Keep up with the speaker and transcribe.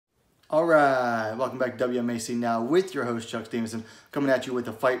All right, welcome back to WMMA now with your host Chuck Stevenson, coming at you with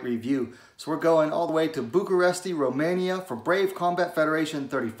a fight review. So we're going all the way to Bucharest, Romania for Brave Combat Federation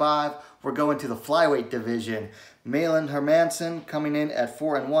 35. We're going to the flyweight division. Marlin Hermansson coming in at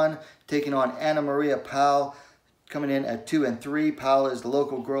 4-1, taking on Anna Maria Pal coming in at 2-3. Pal is the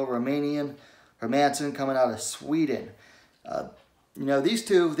local girl Romanian. Hermansson coming out of Sweden. You know, these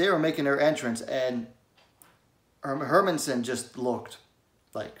two, they were making their entrance, and Hermansson just looked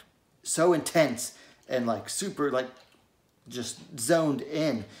like so intense and like super like just zoned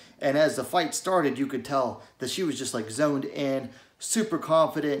in. And as the fight started, you could tell that she was just like zoned in, super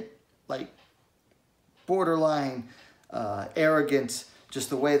confident, like borderline arrogance,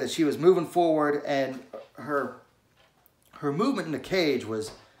 just the way that she was moving forward, and her movement in the cage was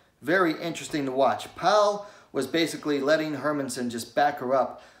very interesting to watch. Pal was basically letting Hermansson just back her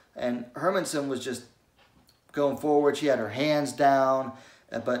up, and Hermansson was just going forward. She had her hands down,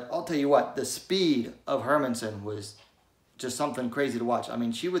 but I'll tell you what, the speed of Hermansson was just something crazy to watch. I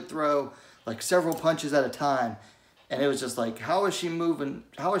mean, she would throw like several punches at a time, and it was just like, how is she moving?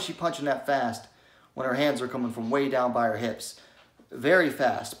 How is she punching that fast when her hands are coming from way down by her hips? Very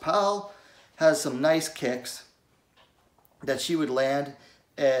fast. Pal has some nice kicks that she would land,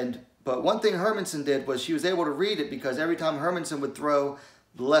 but one thing Hermansson did was she was able to read it, because every time Hermansson would throw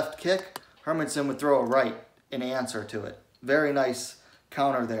the left kick, Hermansson would throw a right in answer to it. Very nice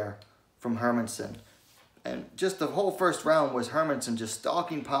counter there from Hermansson. And just the whole first round was Hermansson just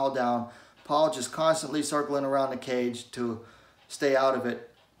stalking Pal down. Pal just constantly circling around the cage to stay out of it.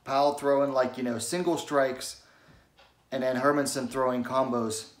 Pal throwing like, you know, single strikes, and then Hermansson throwing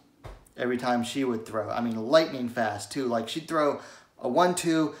combos every time she would throw. I mean, lightning fast too. Like, she'd throw a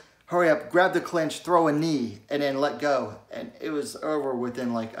 1-2, hurry up, grab the clinch, throw a knee, and then let go. And it was over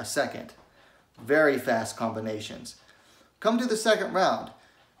within like a second. Very fast combinations. Come to the second round.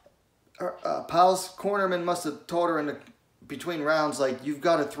 Pal's cornerman must have told her in the between rounds, like, you've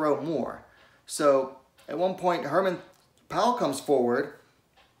got to throw more. So at one point, Pal comes forward,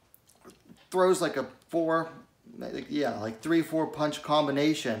 throws like a 3-4 punch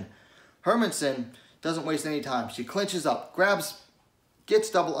combination. Hermansson doesn't waste any time. She clinches up, gets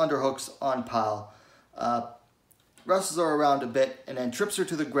double underhooks on Pal, wrestles her around a bit, and then trips her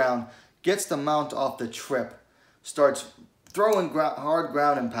to the ground, gets the mount off the trip, starts throwing hard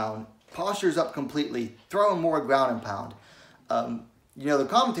ground and pound, postures up completely, throwing more ground and pound. You know, the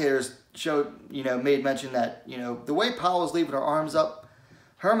commentators made mention that, you know, the way Pal was leaving her arms up,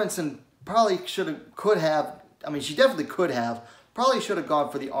 Hermansson probably she definitely could have, probably should have gone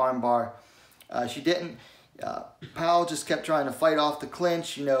for the arm bar. She didn't. Pal just kept trying to fight off the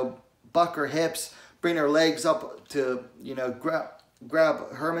clinch, you know, buck her hips, bring her legs up to, you know, grab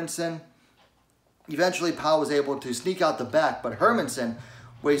Hermansson. Eventually, Pal was able to sneak out the back, but Hermansson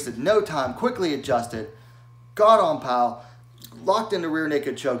wasted no time, quickly adjusted, got on Pal, locked in the rear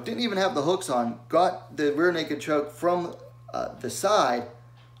naked choke, didn't even have the hooks on, got the rear naked choke from the side,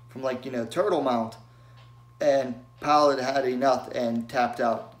 from like, you know, turtle mount, and Pal had enough and tapped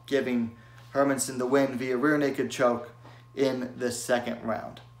out, giving Hermansson the win via rear naked choke in the second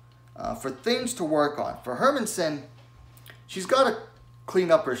round. For things to work on, for Hermansson, she's got to clean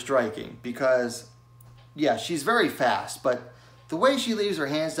up her striking, because, yeah, she's very fast, but the way she leaves her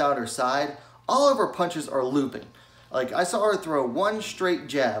hands down her side, all of her punches are looping. Like, I saw her throw one straight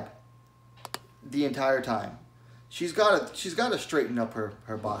jab the entire time. She's got to straighten up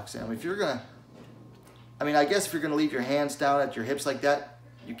her boxing. I mean, I guess if you're gonna leave your hands down at your hips like that,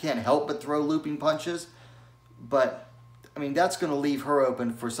 you can't help but throw looping punches. But I mean, that's gonna leave her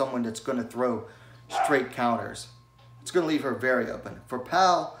open for someone that's gonna throw straight counters. It's gonna leave her very open. For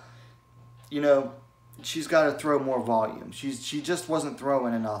Pal, you know, she's got to throw more volume. She just wasn't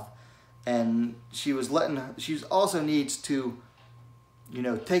throwing enough, and she also needs to, you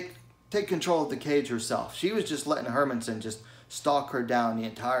know, take control of the cage herself. She was just letting Hermansson just stalk her down the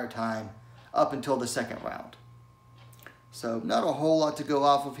entire time up until the second round. So not a whole lot to go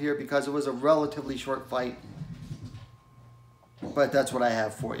off of here, because it was a relatively short fight, but that's what I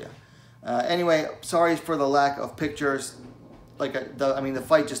have for you. Anyway, sorry for the lack of pictures. The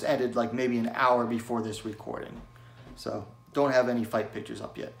fight just ended like maybe an hour before this recording, so don't have any fight pictures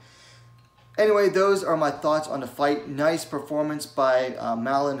up yet. Anyway, those are my thoughts on the fight. Nice performance by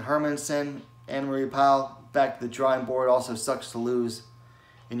Marlin Hermansson. Anna Maria Pal back to the drawing board. Also sucks to lose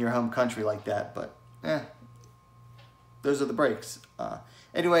in your home country like that, but those are the breaks.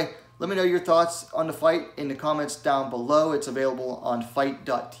 Anyway, let me know your thoughts on the fight in the comments down below. It's available on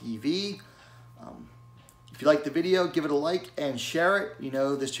fight.tv. If you like the video, give it a like and share it. You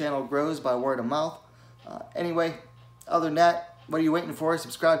know, this channel grows by word of mouth. Anyway, other than that, What are you waiting for?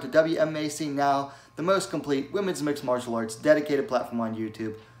 Subscribe to WMMA now, the most complete women's mixed martial arts dedicated platform on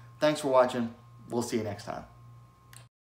YouTube. Thanks for watching. We'll see you next time.